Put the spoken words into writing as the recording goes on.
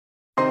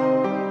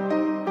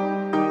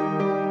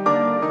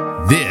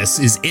This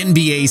is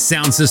NBA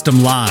Sound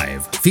System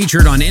Live,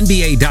 featured on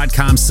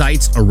NBA.com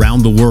sites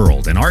around the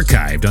world and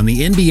archived on the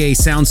NBA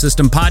Sound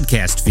System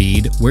podcast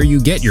feed, where you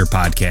get your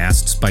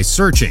podcasts by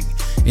searching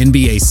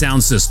NBA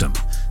Sound System.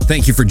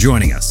 Thank you for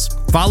joining us.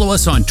 Follow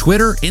us on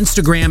Twitter,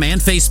 Instagram,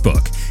 and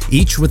Facebook,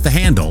 each with the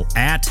handle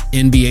at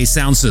NBA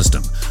Sound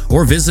System,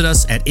 or visit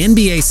us at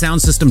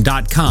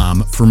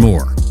NBASoundSystem.com for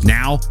more.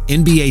 Now,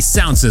 NBA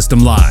Sound System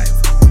Live.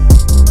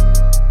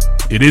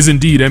 It is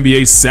indeed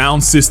NBA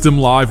Sound System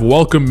Live.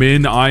 Welcome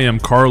in. I am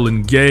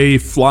Carlin Gay,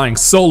 flying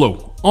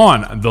solo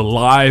on the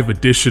live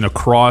edition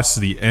across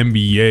the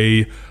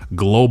NBA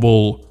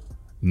global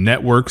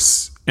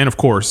networks. And of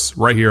course,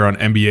 right here on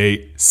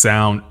NBA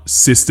Sound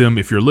System.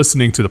 If you're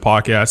listening to the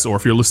podcast or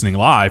if you're listening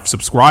live,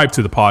 subscribe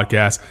to the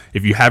podcast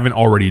if you haven't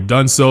already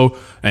done so.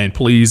 And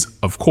please,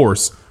 of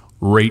course,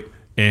 rate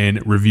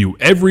and review.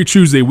 Every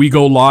Tuesday we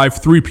go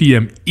live 3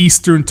 p.m.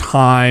 Eastern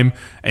time,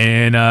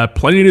 and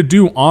plenty to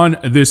do on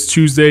this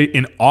Tuesday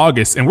in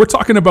August. And we're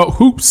talking about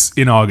hoops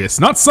in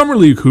August, not summer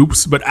league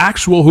hoops, but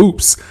actual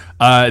hoops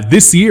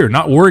this year.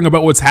 Not worrying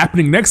about what's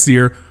happening next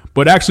year,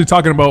 but actually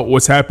talking about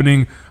what's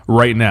happening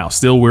right now.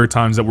 Still weird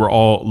times that we're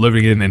all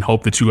living in, and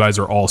hope that you guys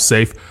are all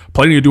safe.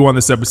 Plenty to do on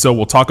this episode.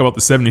 We'll talk about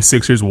the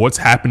 76ers, what's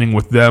happening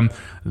with them.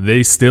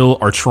 They still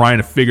are trying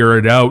to figure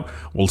it out.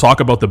 We'll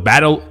talk about the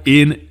battle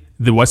in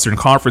the Western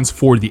Conference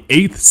for the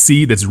 8th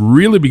seed that's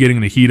really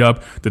beginning to heat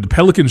up. Did the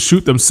Pelicans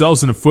shoot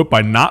themselves in the foot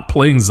by not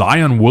playing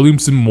Zion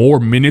Williamson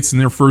more minutes in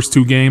their first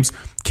two games?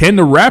 Can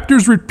the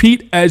Raptors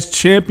repeat as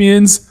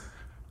champions?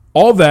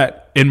 All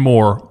that and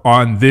more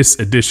on this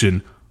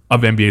edition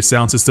of NBA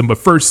Sound System. But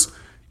first,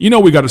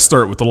 we got to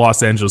start with the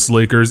Los Angeles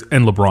Lakers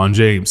and LeBron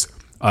James.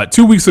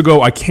 2 weeks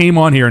ago, I came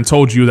on here and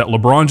told you that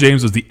LeBron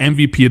James was the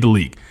MVP of the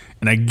league.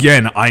 And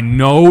again, I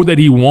know that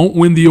he won't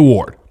win the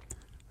award.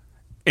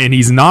 And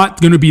he's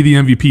not going to be the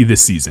MVP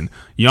this season.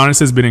 Giannis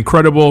has been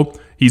incredible.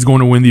 He's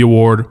going to win the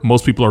award.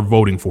 Most people are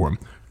voting for him.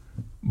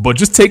 But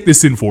just take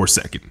this in for a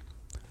second.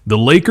 The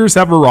Lakers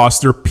have a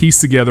roster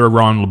pieced together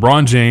around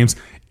LeBron James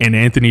and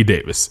Anthony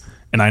Davis.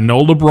 And I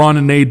know LeBron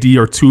and AD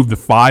are two of the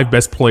 5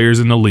 best players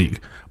in the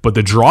league. But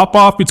the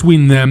drop-off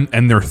between them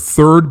and their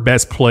third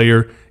best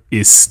player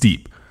is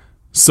steep.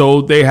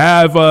 So they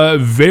have a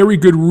very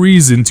good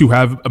reason to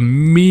have a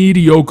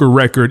mediocre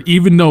record,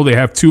 even though they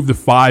have two of the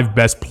 5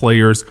 best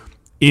players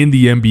in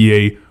the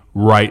NBA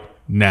right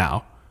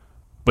now.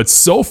 But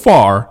so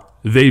far,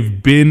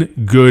 they've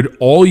been good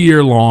all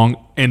year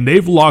long, and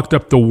they've locked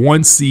up the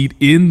 1 seed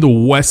in the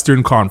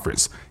Western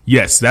Conference.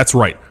 Yes, that's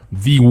right,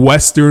 the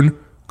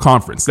Western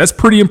Conference. That's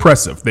pretty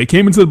impressive. They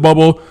came into the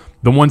bubble,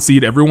 the 1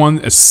 seed. Everyone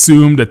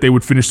assumed that they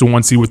would finish the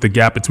 1 seed with the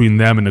gap between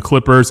them and the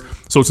Clippers,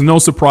 so it's no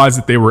surprise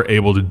that they were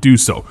able to do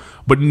so.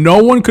 But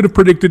no one could have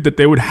predicted that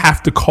they would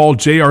have to call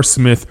J.R.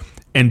 Smith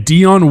and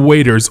Dion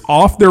Waiters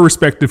off their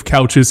respective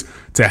couches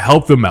to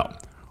help them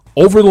out.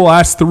 Over the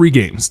last 3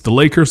 games, the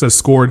Lakers have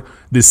scored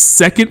the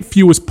second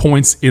fewest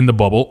points in the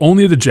bubble.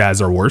 Only the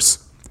Jazz are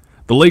worse.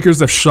 The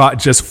Lakers have shot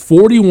just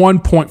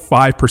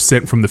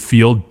 41.5% from the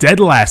field, dead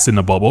last in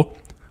the bubble.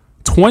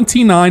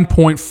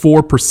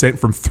 29.4%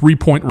 from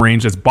three-point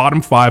range, that's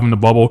bottom 5 in the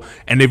bubble.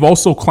 And they've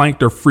also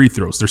clanked their free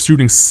throws. They're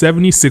shooting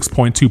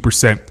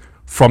 76.2%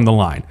 from the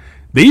line.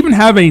 They even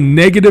have a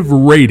negative net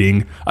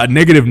rating,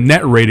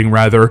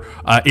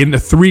 in the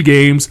 3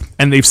 games,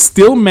 and they've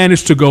still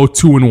managed to go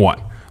 2-1.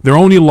 Their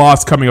only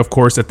loss coming, of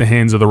course, at the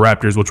hands of the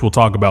Raptors, which we'll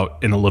talk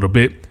about in a little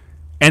bit.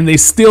 And they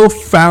still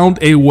found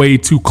a way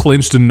to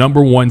clinch the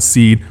number 1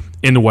 seed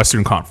in the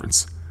Western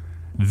Conference.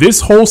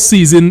 This whole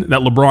season that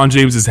LeBron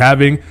James is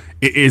having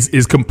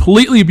is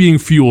completely being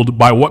fueled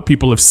by what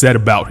people have said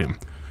about him.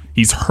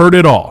 He's heard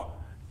it all.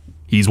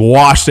 He's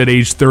washed at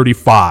age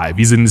 35.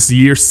 He's in his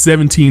year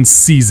 17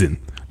 season.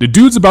 The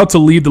dude's about to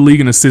lead the league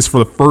in assists for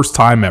the first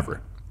time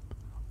ever.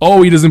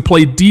 Oh, he doesn't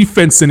play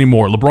defense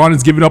anymore. LeBron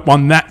has given up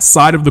on that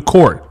side of the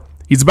court.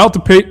 He's about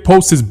to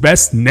post his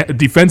best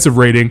defensive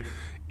rating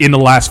in the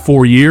last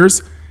 4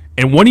 years.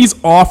 And when he's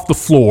off the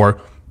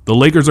floor, the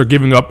Lakers are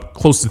giving up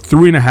close to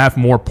 3.5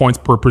 more points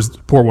per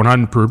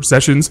 100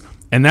 possessions.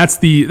 And that's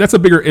a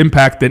bigger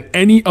impact than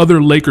any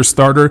other Lakers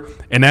starter.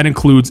 And that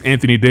includes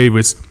Anthony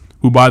Davis,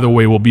 who, by the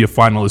way, will be a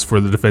finalist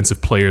for the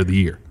Defensive Player of the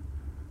Year.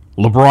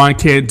 LeBron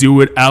can't do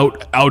it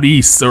out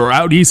east.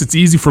 Out east, it's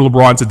easy for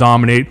LeBron to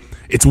dominate.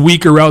 It's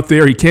weaker out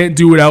there. He can't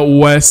do it out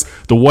west.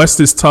 The West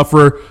is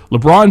tougher.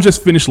 LeBron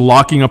just finished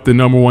locking up the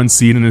number 1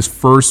 seed in his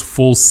first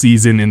full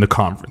season in the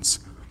conference.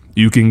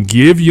 You can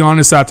give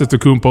Giannis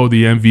Antetokounmpo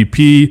the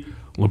MVP.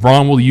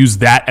 LeBron will use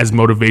that as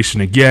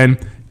motivation again.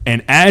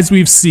 And as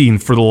we've seen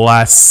for the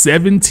last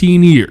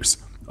 17 years,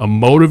 a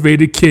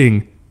motivated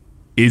king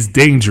is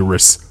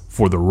dangerous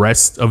for the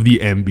rest of the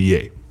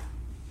NBA.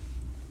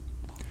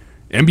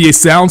 NBA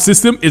Sound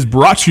System is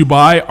brought to you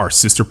by our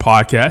sister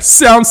podcast,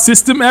 Sound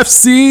System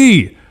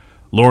FC.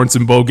 Lawrence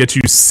and Bo get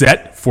you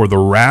set for the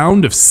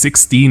round of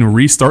 16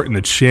 restart in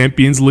the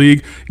Champions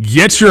League.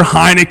 Get your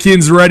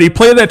Heinekens ready.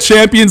 Play that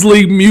Champions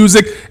League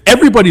music.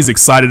 Everybody's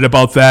excited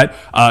about that.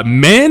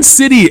 Man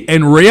City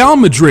and Real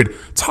Madrid.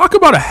 Talk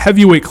about a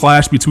heavyweight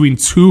clash between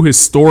two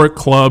historic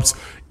clubs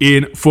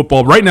in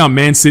football. Right now,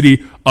 Man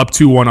City up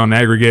 2-1 on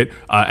aggregate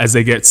as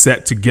they get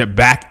set to get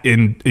back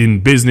in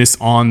business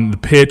on the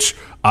pitch.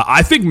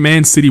 I think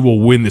Man City will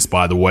win this,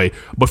 by the way.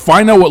 But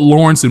find out what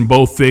Lawrence and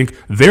Bo think.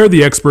 They're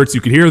the experts. You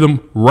can hear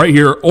them right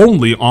here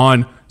only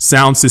on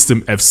Sound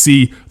System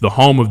FC, the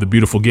home of the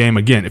beautiful game.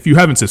 Again, if you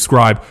haven't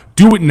subscribed,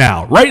 do it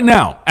now. Right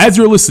now, as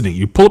you're listening,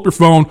 you pull up your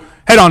phone,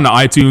 head on to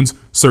iTunes,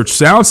 search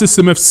Sound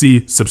System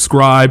FC,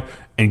 subscribe,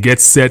 and get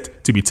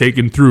set to be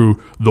taken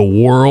through the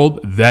world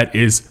that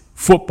is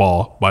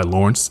football by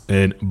Lawrence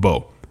and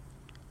Bo.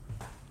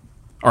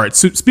 All right,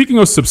 so speaking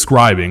of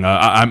subscribing,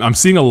 I'm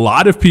seeing a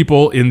lot of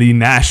people in the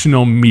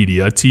national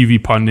media,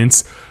 TV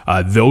pundits,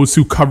 those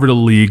who cover the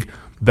league,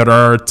 that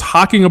are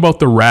talking about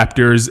the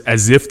Raptors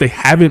as if they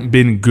haven't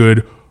been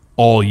good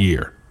all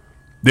year.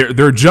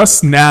 They're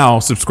just now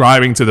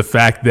subscribing to the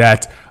fact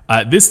that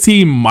this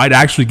team might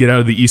actually get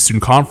out of the Eastern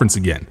Conference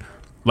again.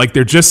 Like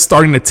they're just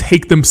starting to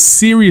take them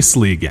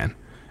seriously again.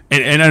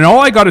 And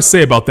all I got to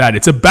say about that,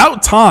 it's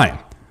about time.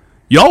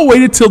 Y'all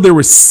waited till there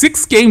were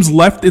 6 games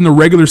left in the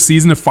regular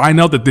season to find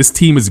out that this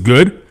team is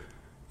good.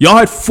 Y'all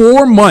had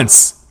 4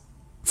 months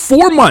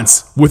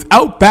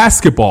without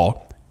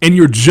basketball, and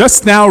you're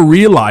just now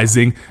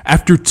realizing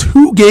after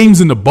 2 games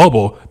in the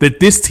bubble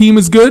that this team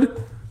is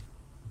good?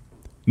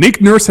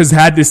 Nick Nurse has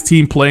had this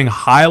team playing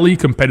highly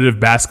competitive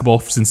basketball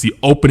since the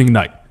opening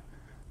night.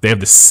 They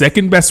have the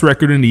 2nd best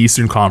record in the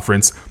Eastern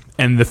Conference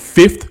and the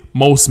 5th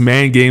most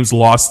man games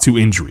lost to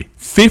injury.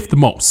 5th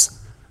most.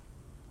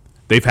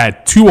 They've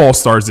had 2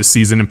 All-Stars this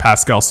season in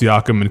Pascal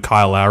Siakam and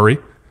Kyle Lowry.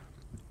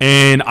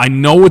 And I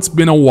know it's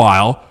been a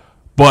while,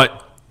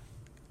 but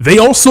they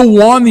also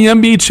won the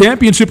NBA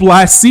championship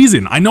last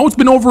season. I know it's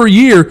been over a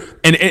year,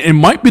 and it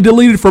might be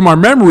deleted from our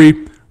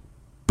memory,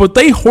 but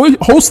they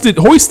hoisted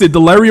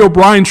the Larry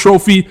O'Brien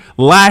Trophy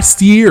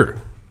last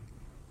year.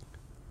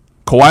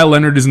 Kawhi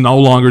Leonard is no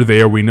longer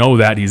there. We know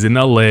that. He's in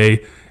LA.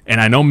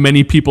 And I know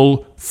many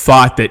people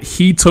thought that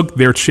he took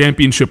their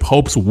championship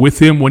hopes with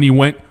him when he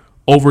went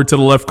over to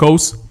the left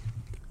coast.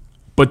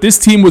 But this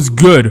team was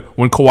good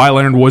when Kawhi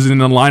Leonard wasn't in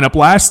the lineup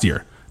last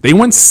year. They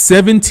went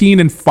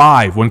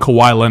 17-5 when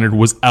Kawhi Leonard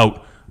was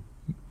out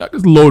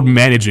load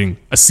managing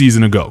a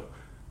season ago.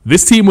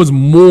 This team was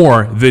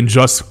more than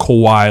just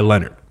Kawhi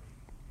Leonard.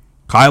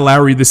 Kyle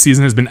Lowry this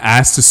season has been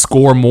asked to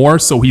score more,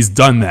 so he's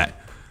done that.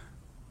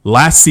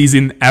 Last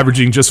season,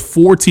 averaging just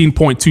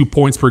 14.2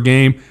 points per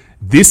game.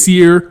 This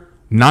year,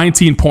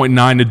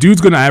 19.9. The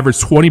dude's going to average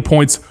 20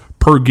 points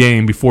per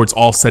game before it's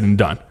all said and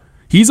done.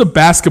 He's a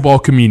basketball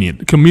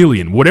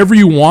chameleon. Whatever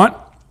you want,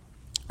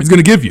 he's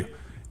going to give you.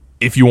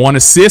 If you want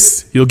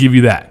assists, he'll give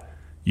you that.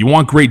 You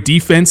want great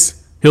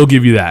defense, he'll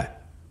give you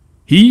that.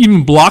 He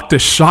even blocked a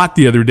shot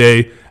the other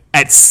day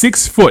at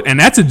 6 foot, and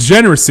that's a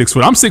generous 6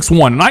 foot. I'm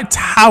 6'1", and I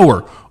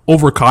tower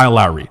over Kyle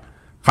Lowry.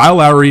 Kyle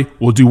Lowry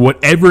will do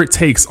whatever it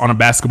takes on a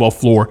basketball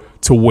floor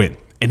to win,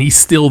 and he's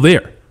still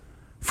there.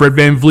 Fred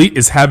VanVleet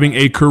is having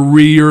a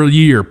career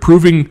year,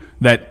 proving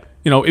that,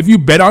 if you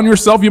bet on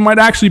yourself, you might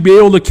actually be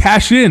able to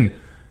cash in.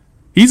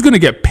 He's going to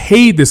get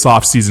paid this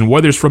offseason,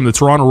 whether it's from the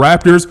Toronto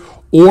Raptors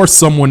or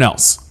someone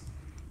else.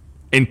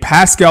 And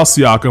Pascal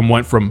Siakam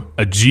went from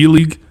a G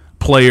League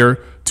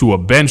player to a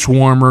bench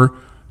warmer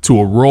to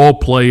a role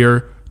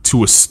player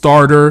to a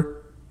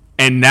starter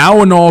and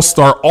now an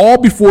all-star, all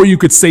before you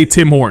could say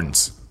Tim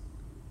Hortons.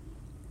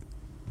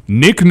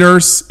 Nick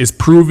Nurse is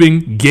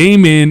proving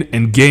game in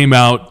and game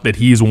out that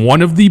he is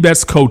one of the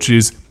best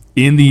coaches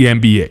in the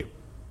NBA.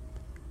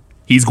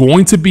 He's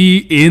going to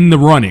be in the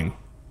running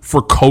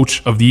for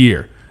Coach of the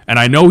Year. And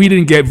I know he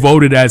didn't get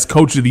voted as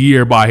Coach of the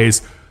Year by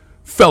his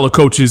fellow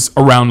coaches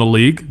around the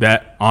league.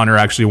 That honor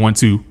actually went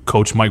to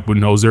Coach Mike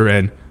Budenholzer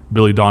and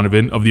Billy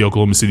Donovan of the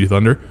Oklahoma City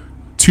Thunder.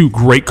 2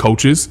 great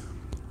coaches.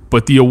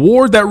 But the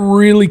award that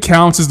really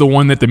counts is the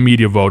one that the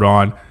media vote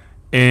on.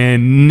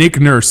 And Nick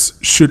Nurse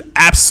should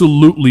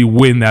absolutely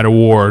win that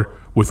award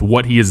with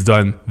what he has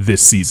done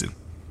this season.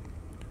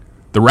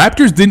 The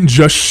Raptors didn't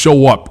just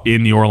show up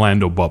in the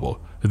Orlando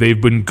bubble.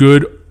 They've been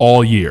good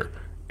all year.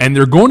 And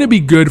they're going to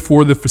be good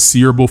for the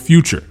foreseeable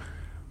future.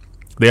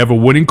 They have a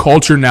winning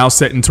culture now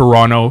set in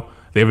Toronto.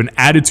 They have an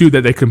attitude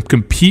that they can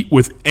compete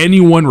with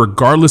anyone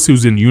regardless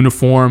who's in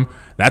uniform.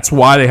 That's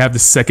why they have the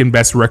 2nd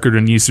best record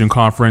in the Eastern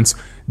Conference,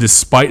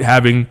 despite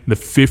having the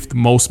 5th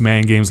most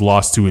man games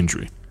lost to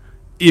injury.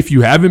 If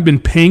you haven't been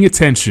paying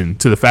attention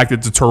to the fact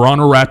that the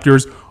Toronto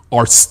Raptors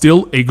are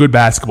still a good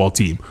basketball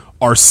team,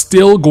 are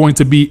still going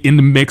to be in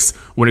the mix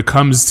when it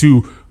comes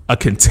to a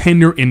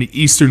contender in the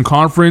Eastern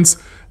Conference,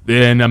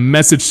 then a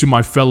message to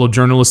my fellow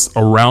journalists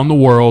around the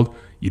world: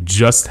 you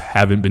just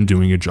haven't been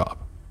doing your job.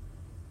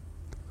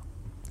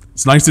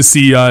 It's nice to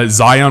see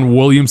Zion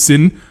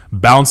Williamson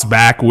bounce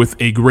back with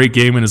a great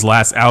game in his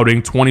last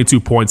outing.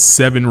 22 points,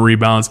 7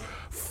 rebounds,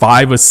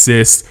 5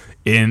 assists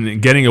in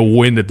getting a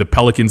win that the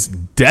Pelicans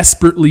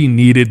desperately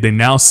needed. They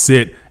now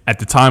sit, at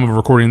the time of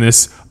recording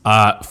this,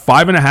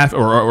 5.5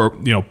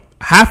 or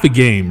half a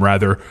game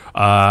rather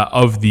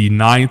of the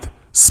 9th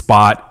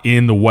spot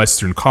in the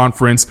Western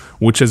Conference,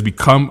 which has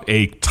become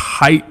a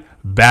tight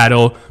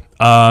battle.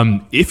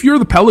 If you're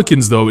the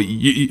Pelicans, though,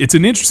 it's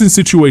an interesting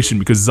situation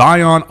because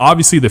Zion,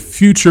 obviously the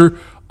future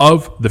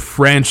of the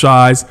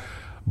franchise,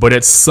 but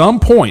at some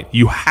point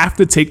you have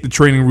to take the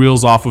training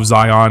wheels off of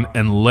Zion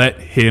and let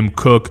him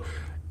cook.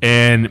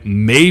 And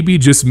maybe,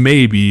 just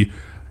maybe,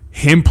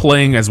 him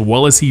playing as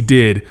well as he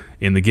did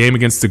in the game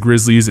against the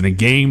Grizzlies, in a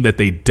game that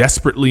they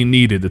desperately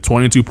needed, the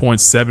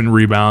 22.7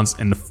 rebounds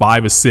and the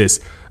 5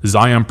 assists,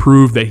 Zion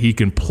proved that he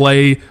can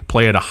play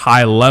at a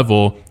high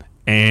level.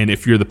 And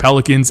if you're the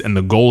Pelicans and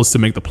the goal is to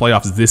make the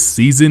playoffs this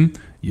season,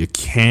 you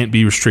can't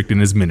be restricting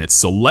his minutes.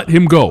 So let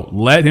him go.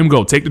 Let him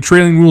go. Take the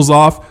trailing wheels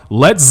off.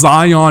 Let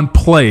Zion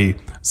play.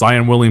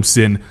 Zion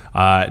Williamson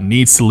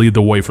needs to lead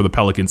the way for the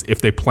Pelicans if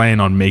they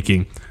plan on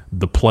making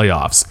the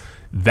playoffs.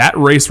 That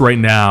race right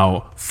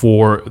now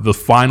for the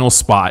final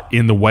spot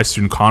in the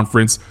Western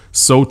Conference,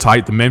 so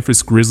tight. The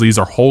Memphis Grizzlies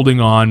are holding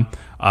on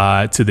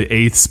to the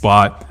 8th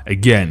spot.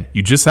 Again,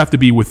 you just have to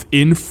be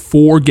within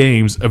 4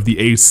 games of the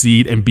 8th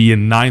seed and be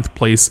in 9th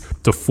place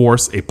to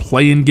force a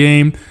play-in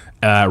game.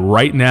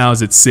 Right now,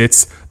 as it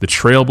sits, the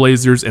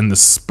Trailblazers and the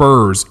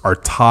Spurs are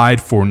tied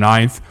for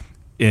 9th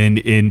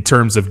in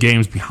terms of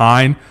games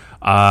behind.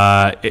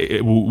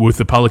 With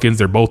the Pelicans,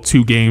 they're both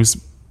 2 games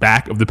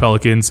back of the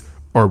Pelicans,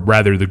 or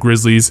rather the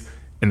Grizzlies,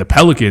 and the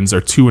Pelicans are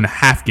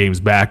 2.5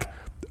 games back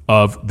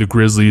of the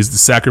Grizzlies. The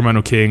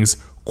Sacramento Kings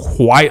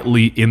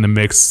quietly in the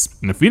mix,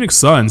 and the Phoenix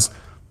Suns,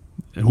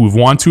 who have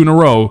won 2 in a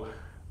row,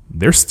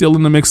 they're still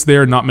in the mix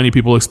there. Not many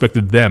people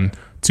expected them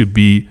to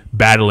be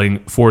battling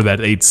for that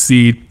 8th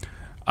seed.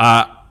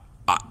 I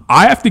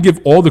have to give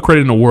all the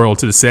credit in the world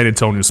to the San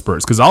Antonio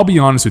Spurs, because I'll be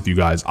honest with you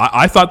guys,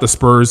 I thought the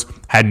Spurs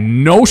had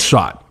no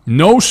shot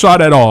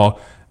at all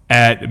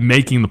at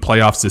making the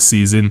playoffs this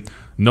season.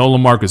 No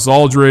LaMarcus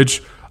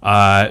Aldridge.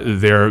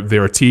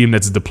 They're a team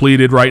that's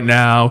depleted right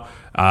now.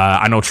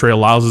 I know Trey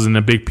Lyles is in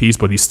a big piece,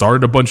 but he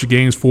started a bunch of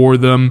games for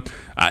them.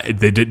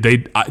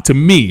 To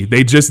me,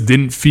 they just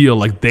didn't feel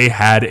like they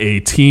had a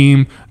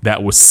team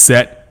that was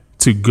set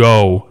to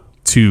go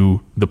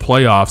to the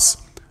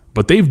playoffs.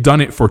 But they've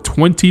done it for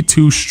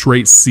 22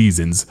 straight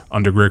seasons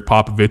under Greg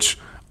Popovich.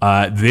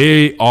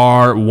 They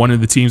are one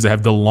of the teams that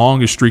have the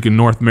longest streak in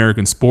North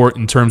American sport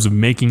in terms of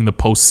making the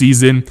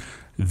postseason.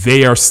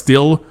 They are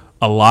still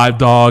a live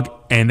dog,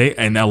 and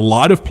a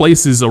lot of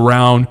places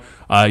around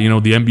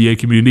the NBA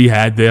community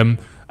had them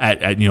at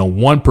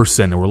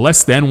 1% or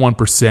less than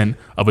 1%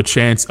 of a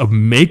chance of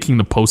making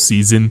the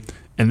postseason,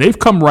 and they've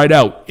come right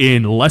out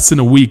in less than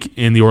a week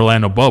in the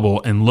Orlando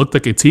bubble and looked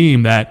like a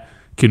team that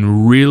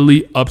can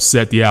really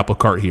upset the apple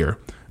cart here.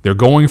 They're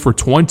going for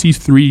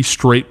 23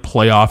 straight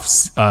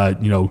playoffs,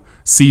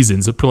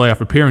 seasons,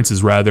 playoff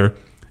appearances rather.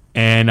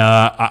 And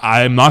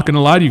I'm not going to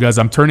lie to you guys,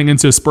 I'm turning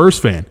into a Spurs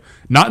fan.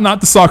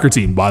 Not the soccer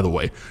team, by the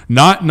way.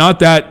 Not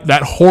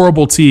that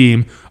horrible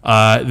team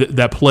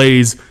that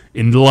plays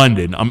in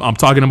London. I'm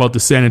talking about the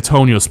San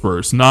Antonio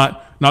Spurs,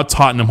 not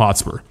Tottenham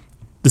Hotspur.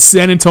 The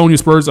San Antonio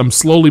Spurs, I'm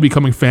slowly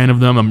becoming a fan of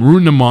them. I'm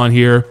rooting them on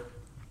here.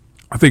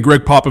 I think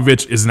Greg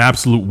Popovich is an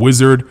absolute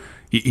wizard.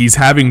 He's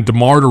having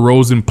DeMar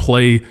DeRozan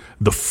play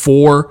the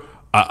 4,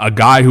 a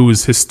guy who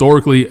has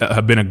historically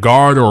been a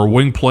guard or a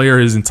wing player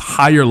his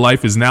entire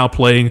life is now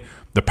playing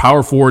the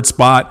power forward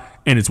spot,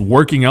 and it's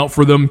working out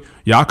for them.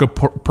 Jakob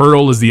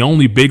Poeltl is the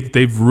only big that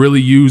they've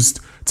really used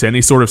to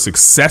any sort of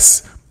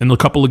success in a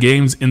couple of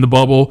games in the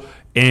bubble,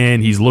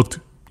 and he's looked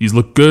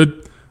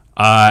good.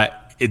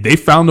 They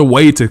found a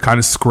way to kind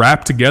of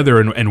scrap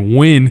together and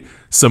win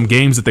some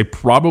games that they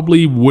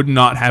probably would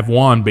not have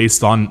won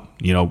based on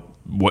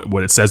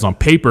what it says on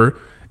paper,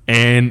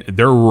 and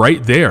they're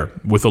right there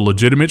with a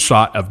legitimate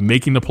shot of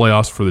making the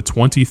playoffs for the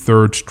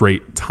 23rd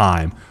straight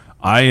time.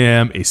 I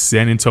am a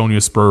San Antonio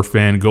Spurs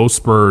fan. Go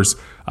Spurs.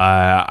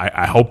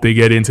 I hope they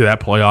get into that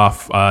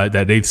playoff,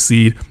 that 8th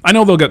seed. I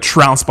know they'll get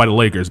trounced by the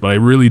Lakers, but I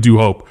really do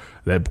hope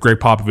that Greg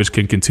Popovich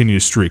can continue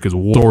to streak, because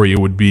what a story it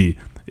would be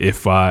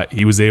if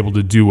he was able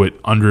to do it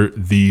under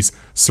these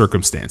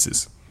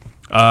circumstances.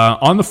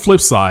 On the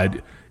flip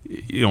side,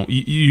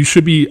 you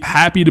should be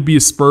happy to be a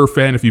Spur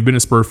fan. If you've been a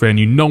Spur fan,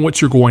 you know what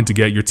you're going to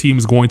get. Your team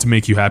is going to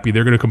make you happy.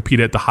 They're going to compete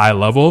at the high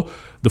level.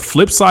 The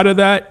flip side of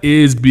that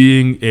is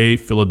being a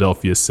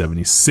Philadelphia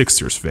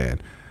 76ers fan.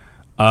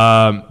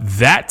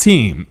 That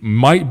team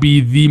might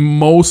be the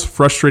most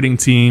frustrating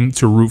team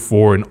to root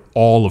for in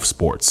all of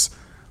sports.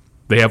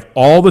 They have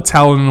all the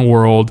talent in the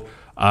world,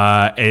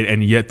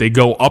 and yet they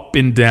go up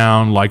and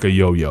down like a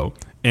yo-yo.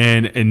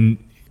 And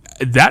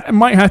that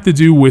might have to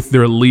do with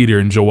their leader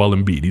in Joel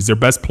Embiid. He's their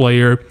best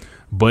player,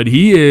 but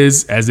he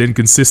is as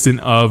inconsistent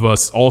of an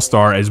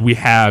all-star as we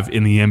have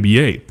in the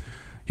NBA.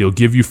 He'll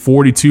give you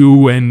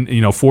 42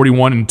 and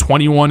 41 and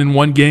 21 in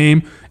one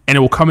game, and it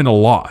will come in a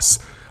loss.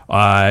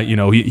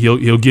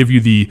 He'll give you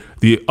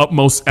the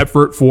utmost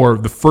effort for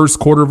the first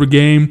quarter of a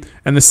game,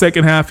 and the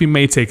second half he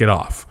may take it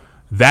off.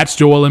 That's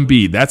Joel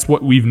Embiid. That's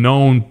what we've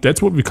known.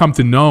 That's what we've come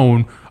to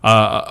know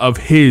of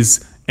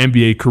his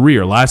NBA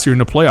career. Last year in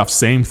the playoffs,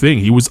 same thing.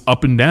 He was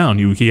up and down.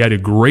 He had a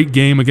great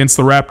game against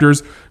the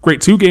Raptors, great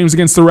 2 games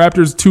against the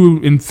Raptors,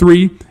 2 and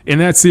 3 in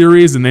that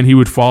series, and then he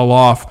would fall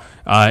off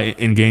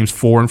in games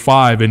 4 and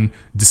 5 and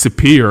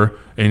disappear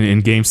in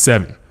game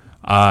 7.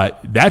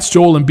 That's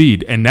Joel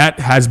Embiid, and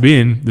that has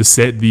been the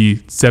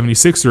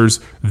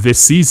 76ers this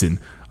season.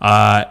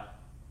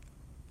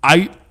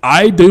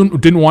 I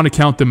didn't want to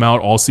count them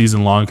out all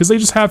season long because they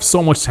just have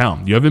so much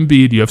talent. You have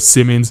Embiid, you have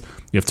Simmons,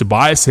 you have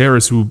Tobias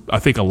Harris, who I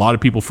think a lot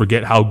of people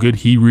forget how good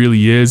he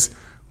really is.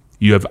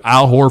 You have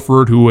Al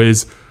Horford, who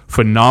is a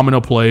phenomenal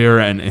player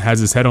and has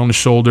his head on his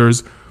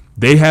shoulders.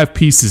 They have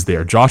pieces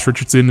there. Josh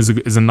Richardson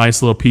is a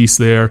nice little piece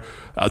there.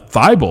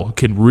 Thibault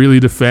can really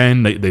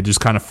defend. They just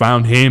kind of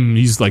found him.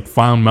 He's like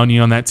found money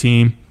on that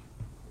team.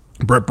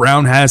 Brett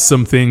Brown has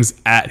some things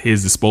at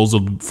his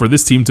disposal for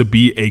this team to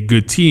be a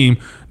good team.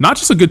 Not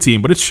just a good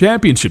team, but a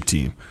championship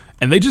team.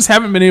 And they just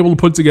haven't been able to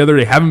put together.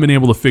 They haven't been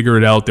able to figure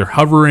it out. They're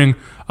hovering.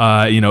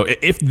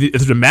 If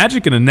the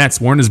Magic and the Nets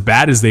weren't as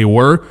bad as they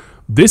were,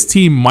 this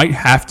team might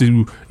have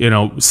to,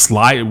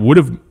 slide. Would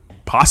have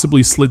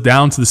possibly slid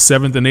down to the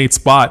 7th and 8th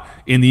spot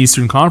in the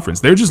Eastern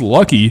Conference. They're just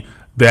lucky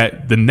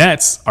that the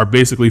Nets are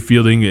basically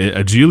fielding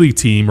a G League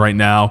team right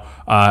now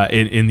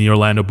in the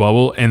Orlando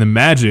bubble, and the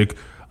Magic,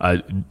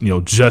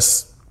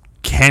 just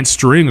can't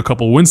string a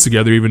couple wins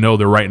together, even though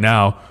they're right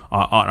now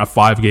on a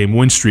 5-game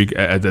win streak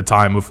at the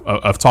time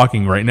of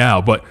talking right now.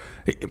 But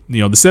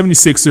the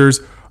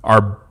 76ers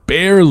are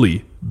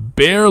barely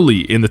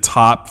in the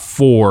top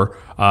 4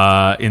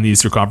 in the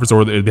Eastern Conference,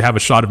 or they have a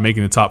shot of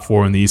making the top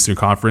 4 in the Eastern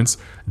Conference.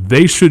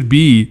 They should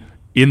be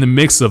in the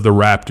mix of the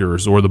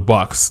Raptors or the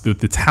Bucks, the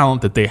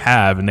talent that they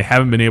have, and they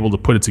haven't been able to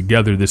put it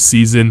together this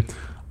season.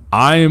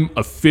 I am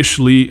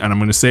officially, and I'm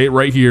going to say it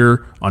right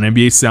here on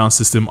NBA Sound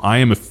System, I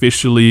am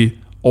officially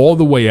all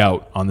the way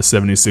out on the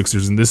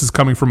 76ers, and this is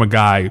coming from a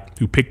guy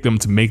who picked them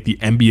to make the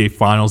NBA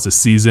Finals this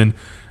season.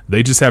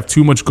 They just have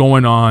too much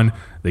going on.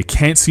 They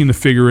can't seem to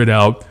figure it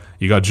out.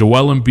 You got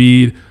Joel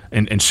Embiid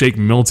and Shake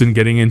Milton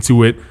getting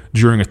into it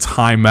during a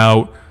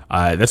timeout.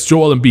 That's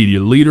Joel Embiid,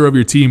 your leader of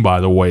your team, by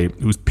the way,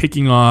 who's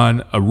picking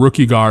on a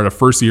rookie guard, a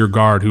first-year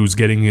guard who's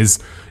getting his,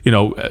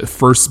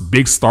 first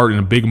big start in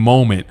a big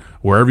moment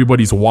where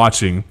everybody's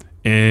watching,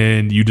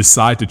 and you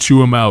decide to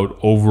chew him out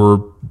over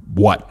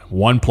what?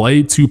 1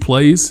 play, 2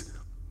 plays?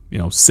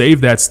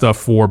 Save that stuff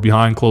for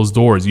behind closed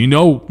doors. You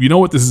know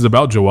what this is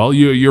about, Joel.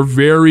 You're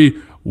very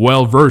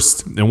well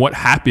versed in what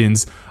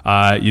happens,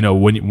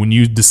 when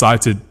you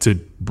decide to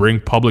bring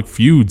public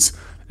feuds.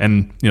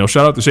 And,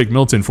 shout out to Shake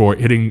Milton for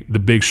hitting the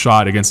big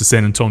shot against the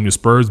San Antonio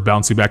Spurs,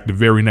 bouncing back the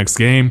very next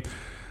game.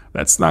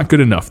 That's not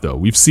good enough, though.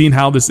 We've seen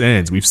how this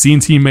ends. We've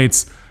seen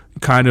teammates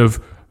kind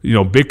of,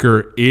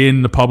 bicker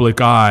in the public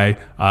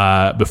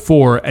eye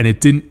before, and it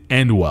didn't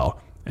end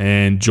well.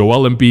 And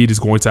Joel Embiid is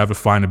going to have to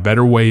find a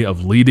better way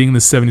of leading the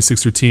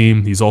 76er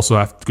team. He's also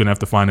going to have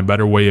to find a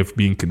better way of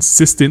being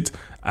consistent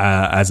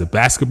as a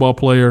basketball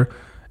player.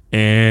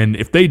 And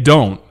if they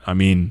don't,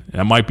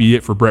 that might be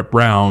it for Brett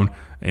Brown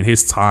and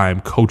his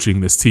time coaching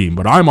this team.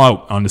 But I'm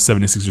out on the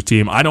 76er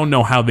team. I don't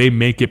know how they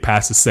make it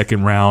past the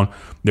second round.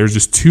 There's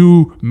just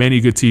too many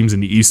good teams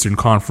in the Eastern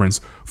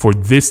Conference for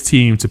this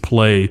team to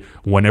play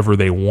whenever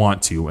they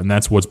want to. And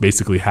that's what's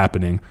basically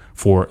happening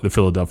for the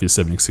Philadelphia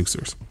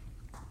 76ers.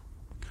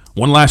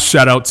 One last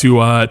shout out to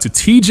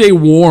TJ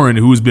Warren,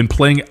 who's been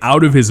playing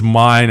out of his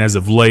mind as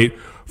of late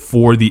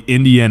for the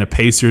Indiana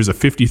Pacers, a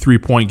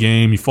 53-point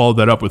game. He followed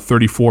that up with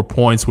 34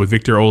 points with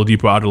Victor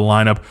Oladipo out of the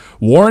lineup.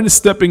 Warren is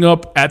stepping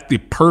up at the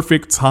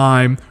perfect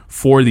time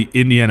for the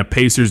Indiana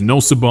Pacers. No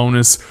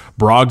Sabonis.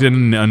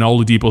 Brogdon and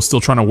Oladipo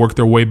still trying to work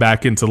their way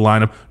back into the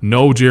lineup.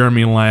 No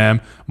Jeremy Lamb.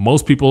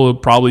 Most people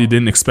probably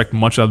didn't expect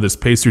much out of this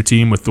Pacer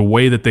team with the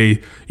way that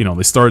they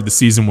started the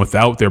season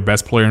without their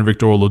best player in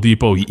Victor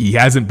Oladipo. He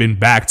hasn't been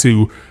back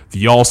to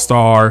the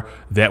all-star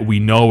that we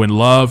know and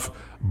love,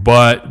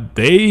 but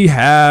they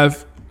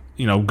have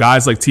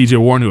guys like TJ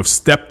Warren who have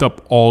stepped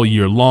up all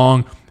year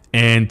long,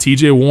 and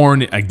TJ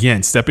Warren,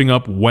 again, stepping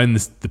up when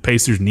the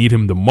Pacers need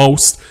him the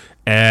most.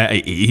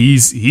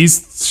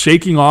 He's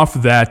shaking off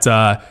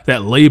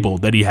that label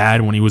that he had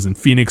when he was in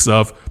Phoenix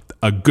of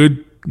a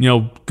good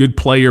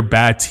player,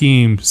 bad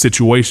team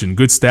situation,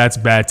 good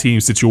stats, bad team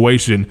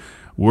situation.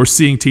 We're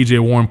seeing TJ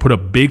Warren put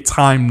up big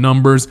time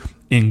numbers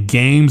in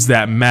games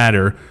that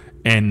matter,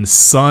 and the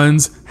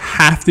Suns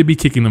have to be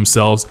kicking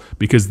themselves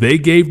because they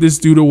gave this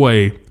dude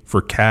away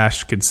for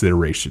cash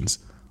considerations.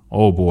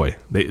 Oh boy,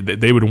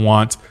 they would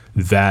want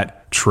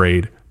that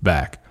trade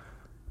back.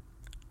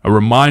 A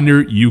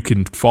reminder, you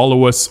can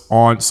follow us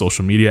on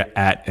social media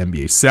at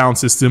NBA Sound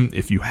System.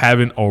 If you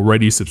haven't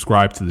already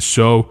subscribed to the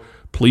show,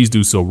 please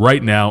do so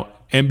right now.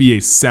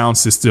 NBA Sound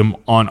System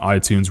on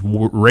iTunes.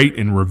 Rate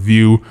and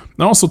review. And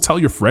also tell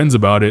your friends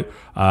about it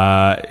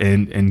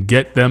and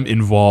get them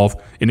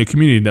involved in the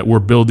community that we're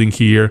building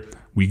here.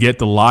 We get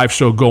the live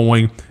show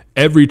going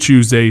every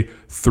Tuesday,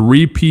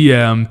 3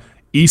 p.m.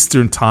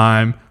 Eastern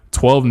Time,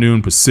 12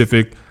 noon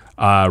Pacific.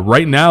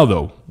 Right now,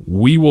 though,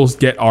 we will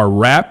get our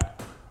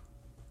wrap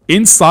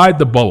inside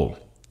the bubble.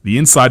 The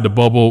Inside the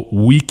Bubble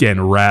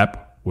weekend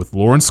wrap with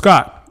Lauren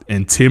Scott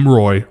and Tim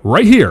Roye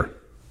right here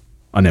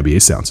on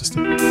NBA Sound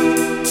System.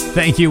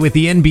 Thank you. With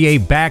the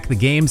NBA back, the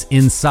games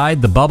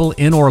inside the bubble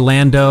in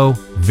Orlando,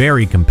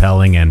 very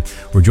compelling. And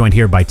we're joined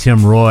here by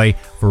Tim Roye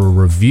for a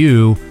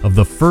review of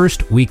the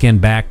first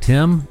weekend back.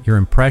 Tim, your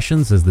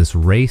impressions as this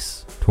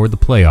race toward the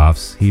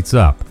playoffs heats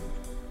up?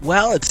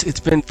 Well,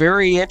 it's been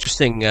very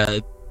interesting.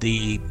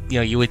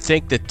 You would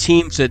think the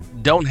teams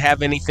that don't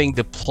have anything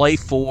to play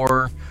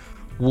for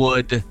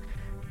would,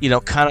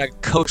 kind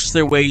of coast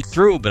their way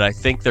through, but I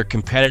think their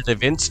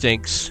competitive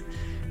instincts,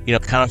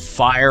 kind of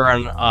fire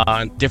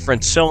on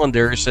different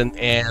cylinders,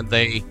 and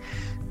they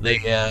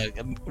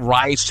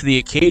rise to the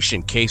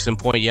occasion. Case in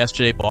point,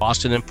 yesterday,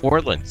 Boston and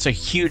Portland. It's a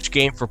huge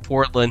game for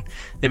Portland.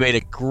 They made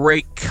a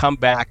great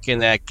comeback in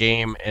that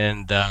game,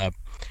 and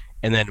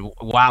then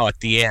wow, at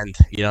the end,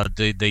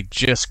 they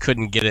just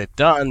couldn't get it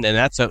done.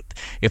 And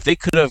if they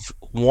could have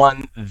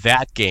won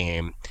that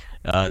game,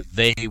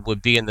 they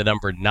would be in the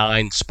number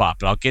 9 spot,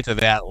 but I'll get to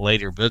that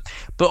later. But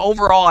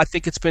overall, I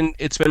think it's been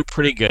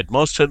pretty good.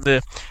 Most of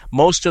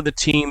the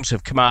teams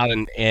have come out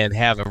and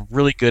have a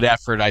really good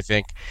effort, I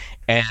think.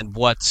 And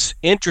what's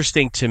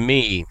interesting to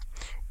me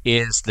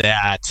is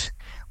that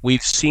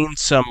we've seen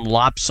some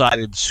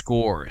lopsided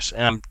scores,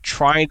 and I'm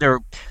trying to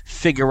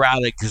figure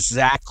out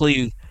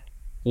exactly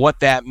what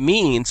that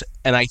means.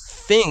 And I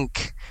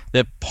think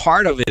that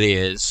part of it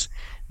is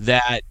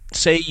that,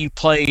 say you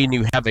play and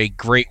you have a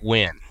great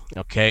win.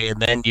 Okay, and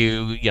then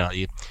you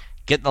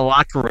get in the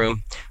locker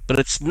room, but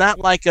it's not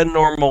like a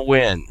normal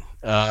win.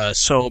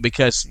 So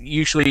because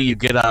usually you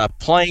get on a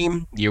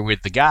plane, you're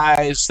with the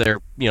guys, they're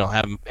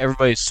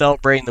everybody's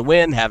celebrating the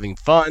win, having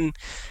fun,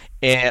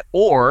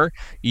 or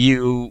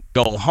you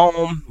go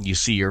home, you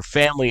see your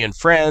family and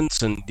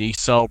friends, and you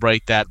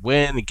celebrate that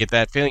win and get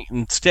that feeling.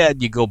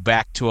 Instead, you go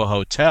back to a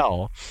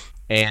hotel.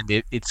 And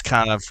it's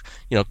kind of,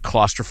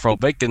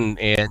 claustrophobic, and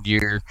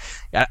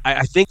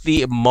I think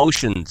the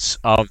emotions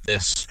of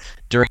this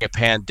during a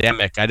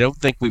pandemic, I don't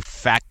think we've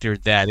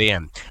factored that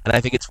in. And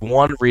I think it's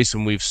one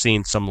reason we've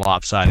seen some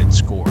lopsided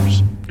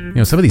scores.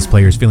 Some of these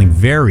players feeling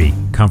very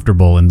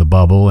comfortable in the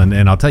bubble.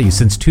 And I'll tell you,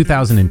 since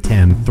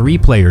 2010, 3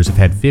 players have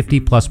had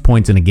 50-plus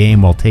points in a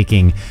game while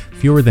taking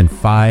fewer than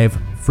 5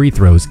 free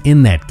throws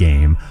in that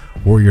game.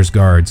 Warriors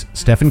guards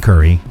Stephen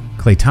Curry,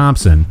 Klay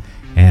Thompson,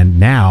 and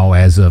now,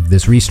 as of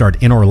this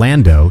restart in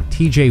Orlando,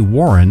 TJ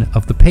Warren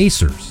of the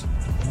Pacers.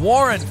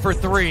 Warren for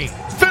 3.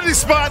 50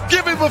 spot.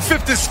 Give him a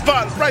 50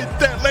 spot right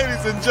there,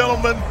 ladies and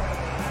gentlemen.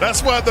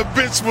 That's why the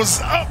bench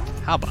was up.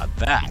 How about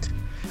that?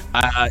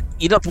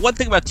 The one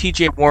thing about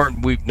TJ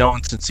Warren we've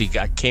known since he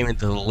came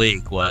into the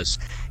league was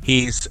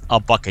he's a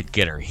bucket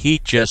getter. He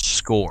just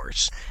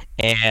scores.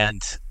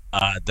 And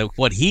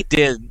what he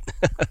did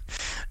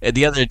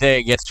the other day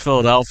against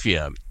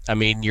Philadelphia, I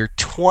mean, you're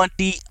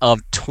 20 of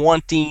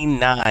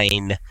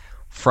 29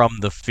 from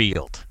the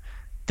field.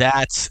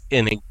 That's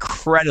an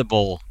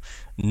incredible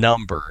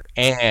number.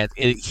 And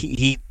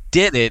he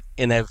did it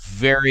in a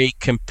very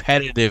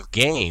competitive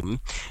game.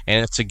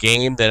 And it's a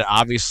game that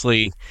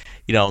obviously,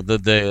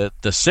 the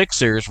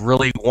Sixers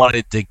really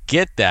wanted to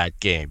get that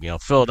game.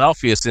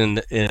 Philadelphia's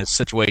in a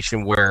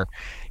situation where,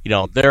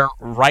 they're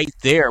right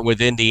there with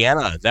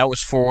Indiana. That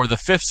was for the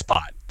 5th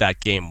spot,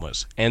 that game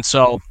was. And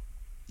so,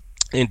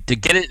 and to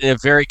get it in a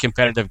very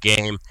competitive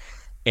game,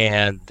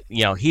 and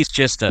he's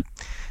just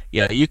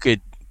you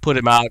could put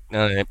him out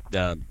in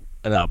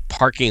a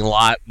parking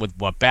lot with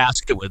a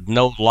basket with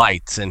no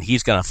lights, and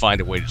he's going to find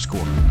a way to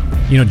score.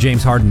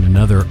 James Harden,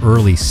 another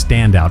early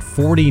standout,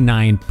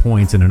 49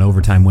 points in an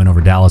overtime win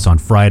over Dallas on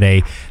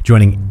Friday,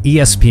 joining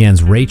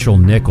ESPN's Rachel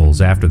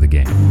Nichols after the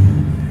game.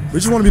 We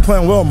just want to be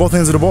playing well on both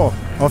ends of the ball,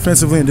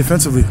 offensively and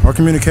defensively. Our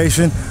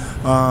communication,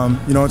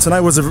 tonight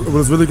was a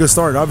really good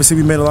start. Obviously,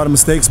 we made a lot of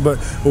mistakes, but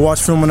we'll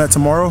watch film on that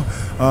tomorrow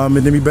and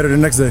then be better the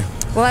next day.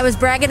 Well, I was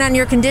bragging on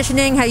your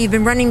conditioning, how you've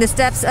been running the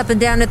steps up and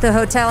down at the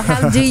hotel.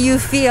 How do you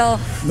feel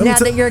now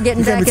that you're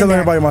getting back in there? You can't be telling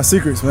everybody my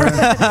secrets, man.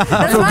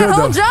 That's my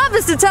whole job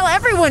is to tell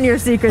everyone your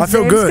secrets, I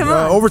feel James. good. Come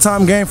on.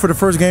 Overtime game for the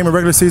first game of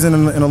regular season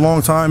in a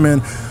long time,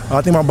 and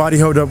I think my body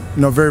held up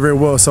very, very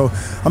well. So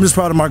I'm just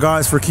proud of my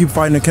guys for keep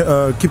fighting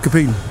and keep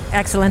competing.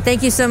 Excellent.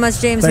 Thank you so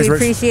much, James. Thanks, we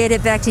Rich. appreciate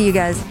it. Back to you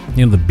guys.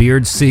 The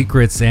Beard's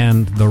secrets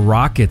and the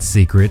Rockets'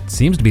 secret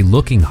seems to be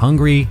looking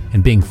hungry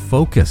and being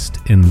focused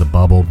in the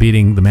bubble,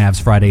 beating the Mavs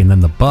Friday and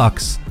then the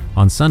Bucks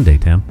on Sunday,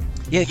 Tim.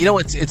 Yeah,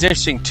 it's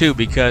interesting too,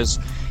 because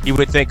you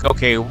would think,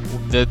 okay,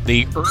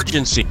 the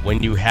urgency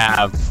when you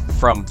have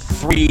from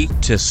 3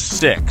 to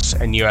 6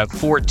 and you have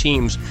 4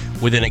 teams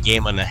within a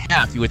game and a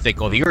half, you would think,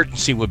 the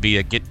urgency would be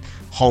to get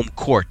home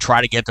court,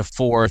 try to get to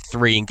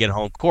 4-3 and get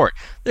home court.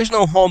 There's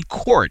no home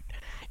court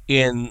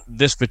in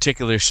this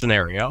particular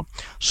scenario.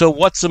 So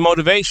what's the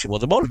motivation? Well,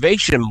 the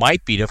motivation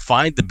might be to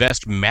find the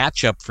best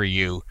matchup for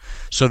you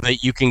so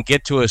that you can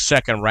get to a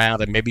second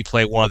round and maybe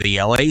play one of the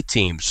LA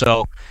teams.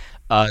 So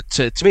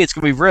to me, it's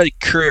going to be really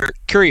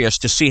curious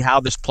to see how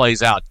this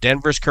plays out.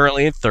 Denver's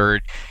currently in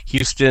third.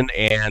 Houston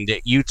and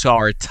Utah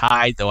are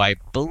tied, though I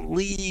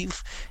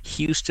believe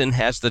Houston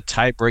has the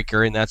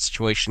tiebreaker in that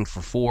situation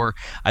for 4.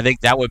 I think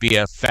that would be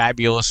a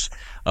fabulous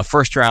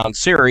first-round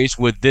series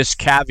with this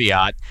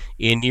caveat.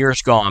 In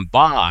years gone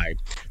by,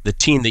 the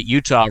team that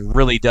Utah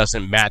really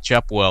doesn't match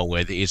up well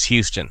with is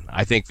Houston.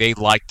 I think they'd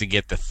like to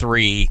get the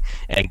 3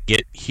 and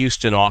get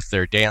Houston off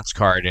their dance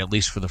card, at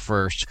least for the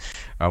first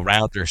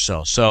round or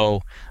so.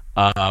 So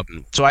I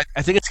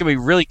think it's going to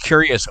be really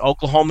curious.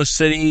 Oklahoma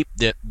City,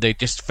 they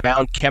just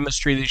found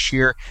chemistry this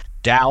year.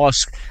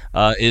 Dallas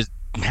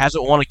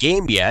hasn't won a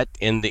game yet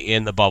in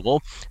the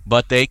bubble,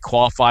 but they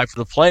qualify for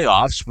the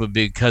playoffs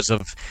because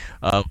of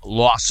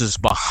losses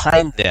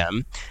behind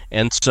them.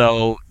 And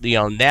so,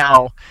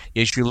 now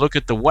as you look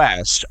at the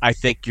West, I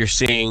think you're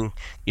seeing,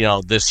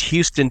 this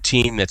Houston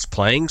team that's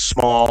playing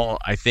small.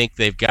 I think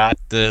they've got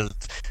the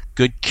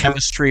good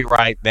chemistry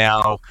right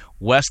now.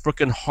 Westbrook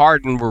and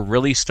Harden were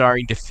really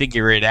starting to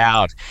figure it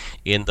out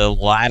in the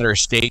latter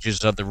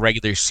stages of the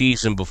regular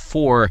season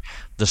before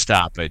the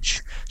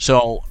stoppage.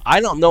 So I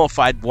don't know if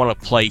I'd want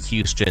to play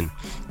Houston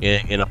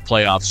in a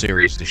playoff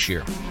series this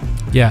year.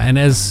 Yeah, and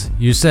as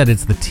you said,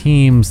 it's the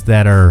teams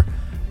that are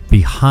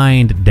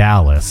behind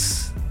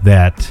Dallas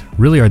that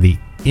really are the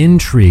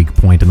intrigue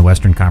point in the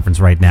Western Conference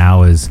right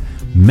now. Is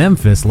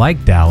Memphis,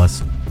 like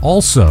Dallas,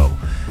 also,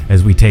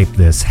 as we tape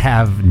this,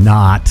 have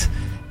not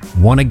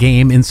won a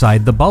game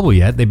inside the bubble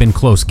yet. They've been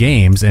close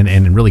games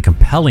and really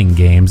compelling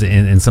games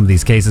in some of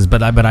these cases.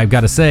 But I've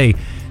got to say,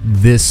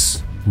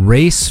 this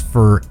race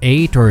for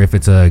 8, or if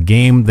it's a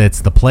game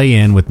that's the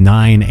play-in with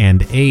 9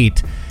 and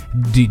 8,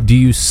 do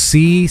you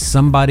see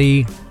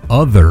somebody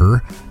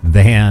other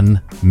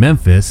than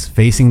Memphis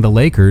facing the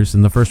Lakers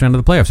in the first round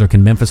of the playoffs, or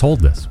can Memphis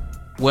hold this?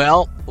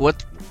 Well,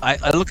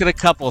 I look at a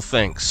couple of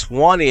things.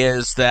 One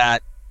is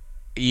that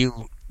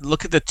you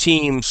look at the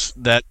teams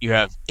that you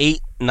have 8,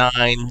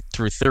 9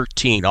 through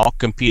 13 all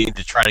competing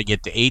to try to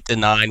get to 8 to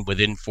 9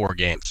 within 4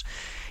 games.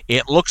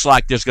 It looks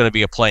like there's going to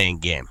be a playing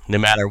game no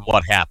matter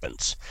what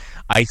happens.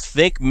 I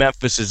think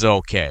Memphis is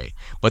okay,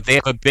 but they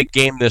have a big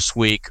game this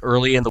week.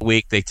 Early in the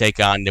week, they take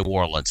on New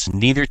Orleans.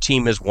 Neither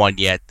team has won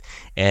yet,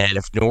 and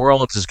if New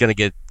Orleans is going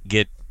to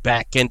get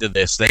back into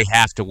this, they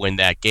have to win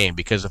that game,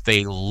 because if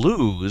they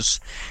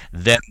lose,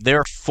 then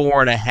they're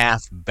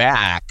 4.5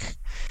 back,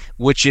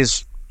 which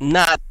is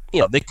not,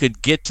 they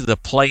could get to the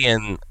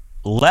play-in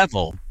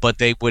level, but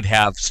they would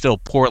have still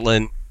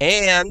Portland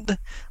and,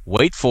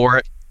 wait for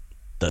it,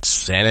 the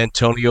San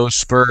Antonio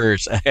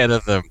Spurs ahead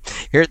of them.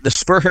 Here, the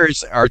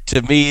Spurs are,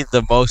 to me,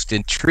 the most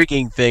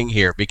intriguing thing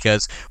here,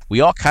 because we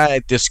all kind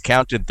of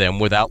discounted them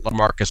without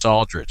LaMarcus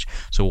Aldridge.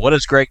 So what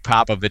does Greg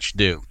Popovich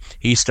do?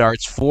 He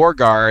starts 4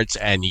 guards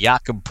and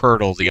Jakob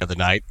Poeltl the other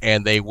night,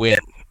 and they win.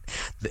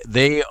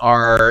 They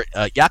are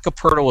Jakob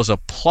Poeltl was a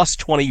plus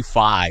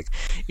 25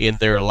 in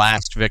their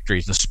last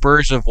victories. The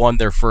Spurs have won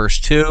their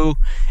first 2,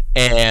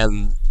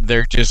 and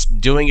they're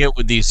just doing it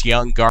with these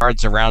young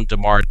guards around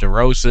DeMar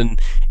DeRozan.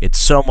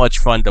 It's so much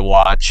fun to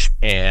watch,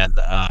 and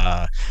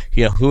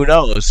who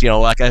knows?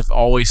 Like I've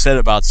always said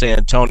about San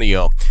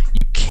Antonio,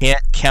 you can't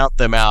count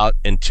them out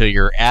until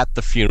you're at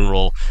the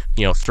funeral,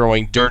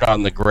 throwing dirt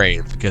on the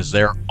grave, because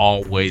they're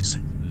always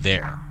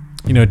there.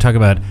 Talk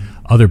about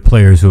other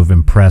players who have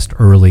impressed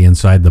early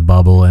inside the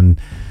bubble, and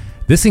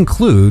this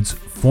includes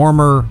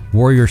former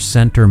Warrior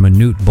center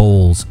Manute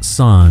Bol's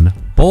son,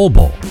 Bol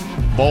Bol.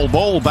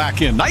 Bol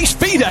back in. Nice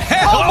feed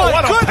ahead. Oh, my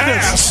what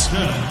goodness. a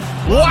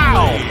pass.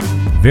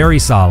 Wow. Very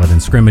solid in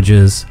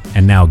scrimmages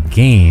and now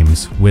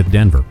games with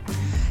Denver.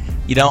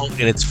 And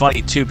it's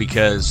funny, too,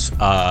 because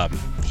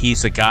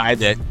he's a guy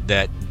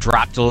that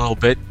dropped a little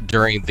bit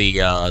during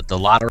the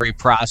lottery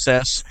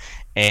process,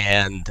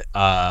 and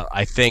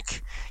I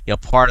think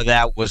part of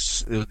that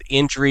was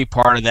injury.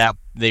 Part of that,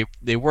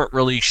 they weren't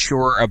really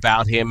sure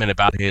about him and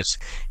about his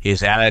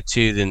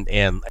attitude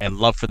and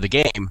love for the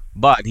game.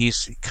 But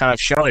he's kind of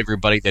shown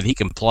everybody that he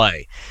can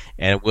play,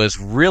 and it was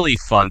really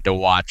fun to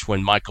watch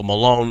when Michael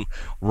Malone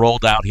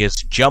rolled out his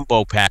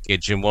jumbo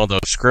package in one of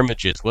those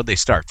scrimmages. What they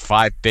start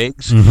 5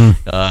 bigs.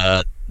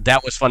 Mm-hmm.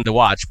 That was fun to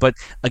watch. But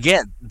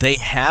again, they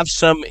have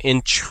some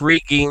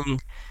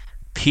intriguing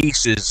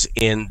pieces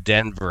in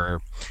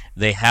Denver.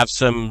 They have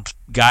some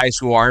guys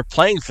who aren't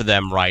playing for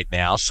them right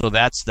now, so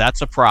that's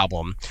a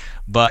problem.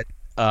 But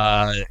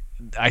I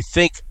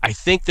think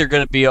they're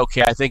going to be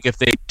okay. I think if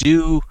they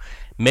do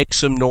make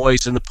some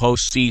noise in the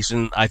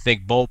postseason, I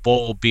think Bol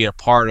Bol will be a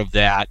part of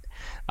that.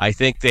 I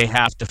think they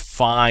have to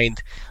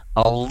find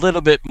a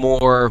little bit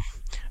more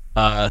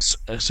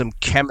some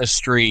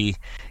chemistry,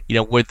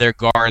 with their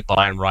guard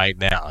line right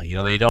now.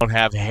 They don't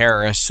have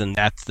Harris, and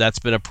that's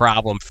been a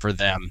problem for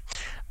them.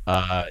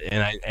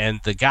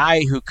 And the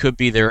guy who could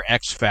be their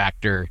X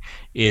factor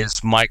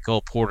is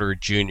Michael Porter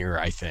Jr.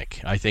 I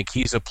think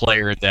he's a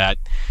player that,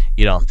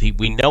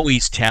 we know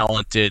he's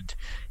talented.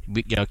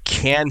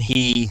 Can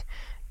he,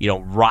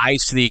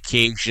 rise to the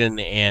occasion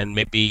and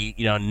maybe,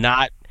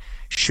 not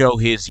show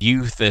his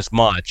youth as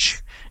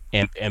much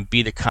and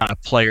be the kind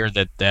of player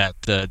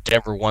that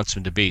Denver wants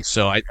him to be.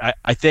 So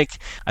I think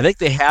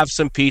they have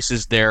some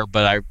pieces there,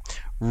 but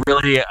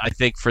I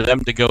think for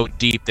them to go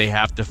deep, they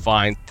have to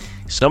find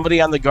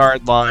somebody on the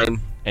guard line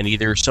and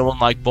either someone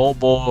like Bol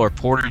Bol or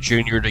Porter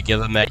Jr. to give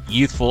them that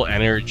youthful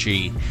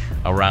energy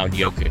around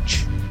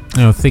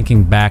Jokic.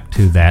 Thinking back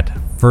to that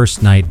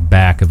first night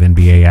back of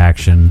NBA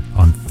action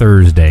on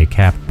Thursday,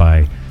 capped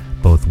by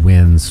both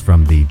wins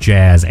from the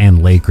Jazz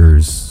and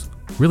Lakers.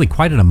 Really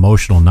quite an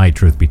emotional night,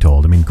 truth be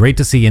told. I mean, great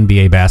to see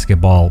NBA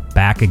basketball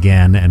back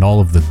again and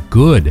all of the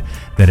good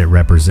that it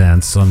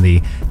represents. On the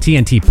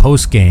TNT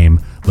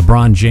postgame,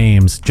 LeBron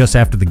James, just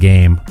after the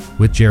game,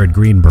 with Jared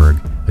Greenberg,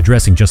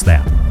 addressing just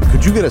that.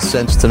 Could you get a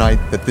sense tonight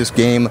that this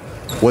game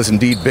was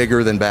indeed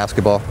bigger than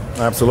basketball?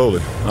 Absolutely.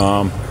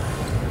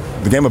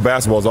 The game of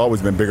basketball has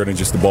always been bigger than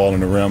just the ball in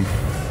the rim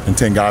and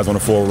 10 guys on the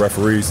floor with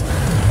referees.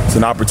 It's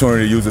an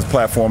opportunity to use this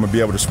platform and be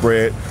able to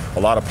spread a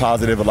lot of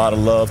positive, a lot of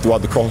love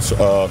throughout the course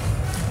of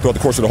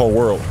the whole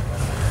world.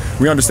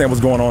 We understand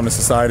what's going on in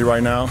society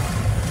right now,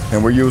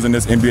 and we're using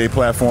this NBA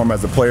platform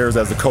as the players,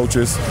 as the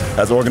coaches,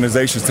 as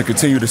organizations to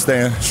continue to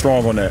stand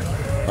strong on that.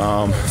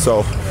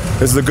 So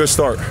this is a good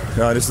start.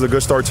 This is a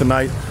good start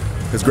tonight.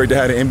 It's great to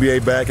have the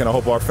NBA back, and I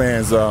hope our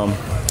fans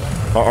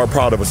are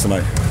proud of us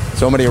tonight.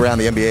 So many around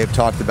the NBA have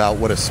talked about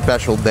what a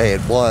special day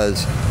it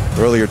was.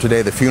 Earlier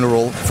today, the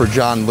funeral for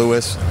John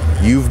Lewis.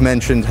 You've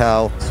mentioned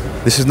how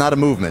this is not a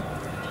movement.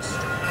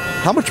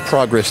 How much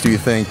progress do you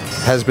think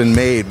has been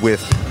made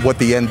with what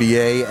the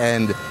NBA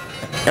and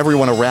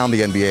everyone around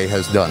the NBA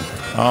has done?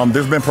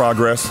 There's been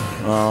progress,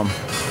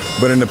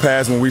 but in the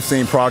past when we've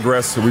seen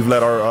progress, we've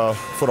let our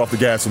foot off the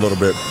gas a little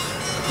bit.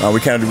 We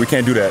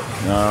can't do that.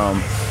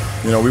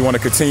 We want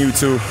to continue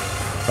to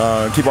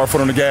keep our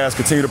foot on the gas,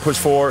 continue to push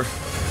forward,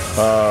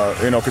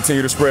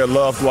 continue to spread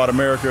love throughout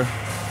America.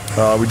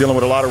 We're dealing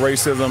with a lot of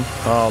racism,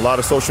 a lot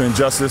of social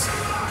injustice,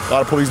 a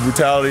lot of police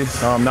brutality,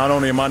 not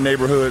only in my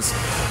neighborhoods,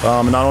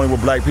 not only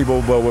with black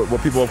people, but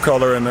with people of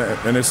color,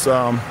 and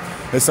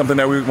it's something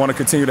that we want to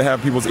continue to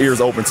have people's ears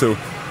open to.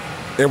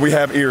 And we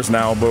have ears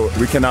now, but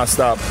we cannot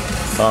stop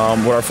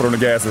with our foot on the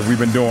gas as we've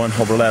been doing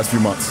over the last few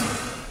months.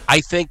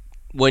 I think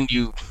when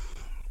you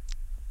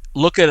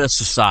look at a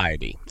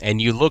society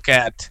and you look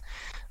at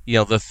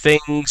the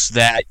things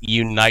that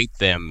unite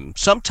them,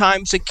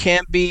 sometimes it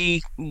can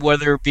be,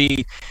 whether it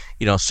be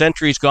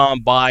centuries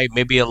gone by,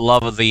 maybe a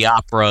love of the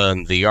opera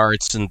and the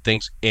arts and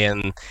things,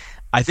 and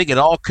I think it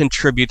all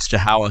contributes to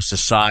how a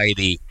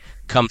society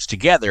comes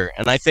together.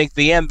 And I think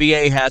the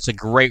NBA has a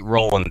great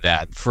role in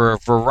that for a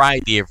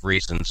variety of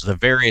reasons. The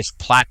various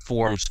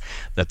platforms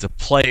that the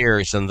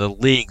players and the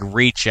league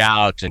reach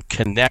out and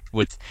connect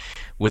with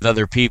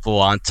other people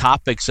on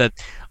topics that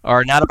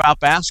are not about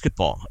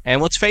basketball.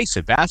 And let's face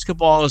it,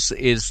 basketball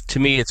is to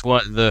me, it's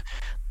one of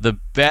the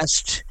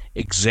best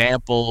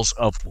examples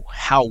of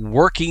how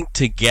working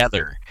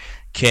together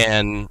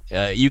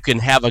you can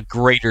have a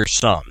greater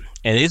sum.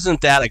 And isn't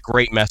that a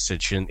great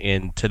message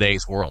in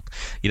today's world?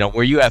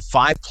 Where you have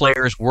 5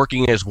 players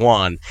working as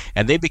one,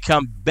 and they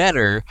become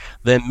better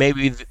than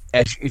maybe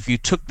if you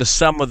took the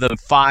sum of them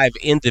 5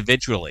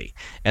 individually.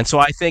 And so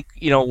I think,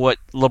 what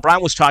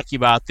LeBron was talking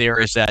about there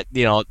is that,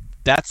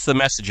 that's the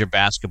message of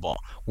basketball.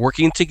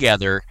 Working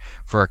together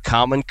for a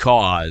common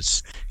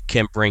cause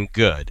can bring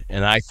good.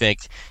 And I think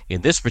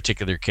in this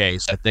particular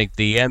case, I think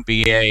the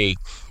NBA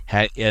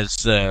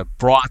has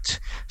brought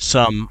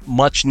some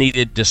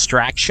much-needed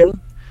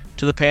distraction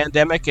to the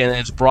pandemic, and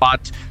it's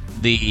brought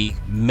the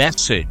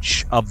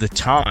message of the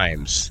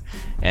times,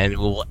 and it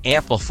will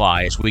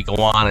amplify as we go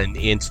on and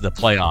into the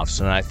playoffs,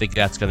 and I think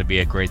that's going to be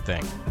a great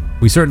thing.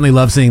 We certainly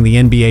love seeing the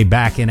NBA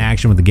back in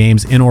action with the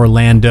games in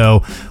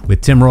Orlando.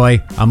 With Tim Roye,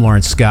 I'm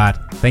Lawrence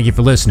Scott. Thank you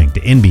for listening to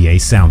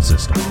NBA Sound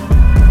System.